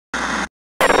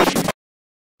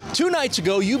2 nights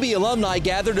ago, UB alumni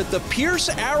gathered at the Pierce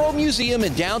Arrow Museum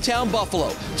in downtown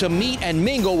Buffalo to meet and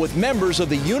mingle with members of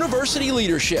the university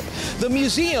leadership. The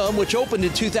museum, which opened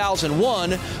in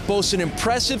 2001, boasts an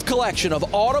impressive collection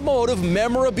of automotive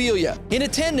memorabilia. In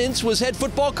attendance was head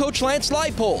football coach Lance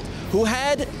Leipold, who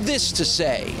had this to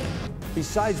say.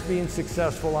 Besides being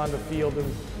successful on the field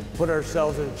and put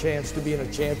ourselves in a chance to be in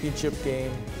a championship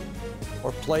game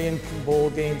or playing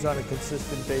bowl games on a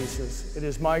consistent basis, it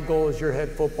is my goal as your head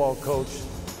football coach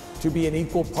to be an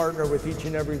equal partner with each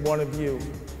and every one of you,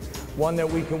 one that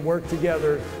we can work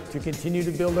together to continue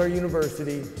to build our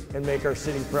university and make our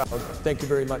city proud. Thank you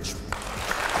very much.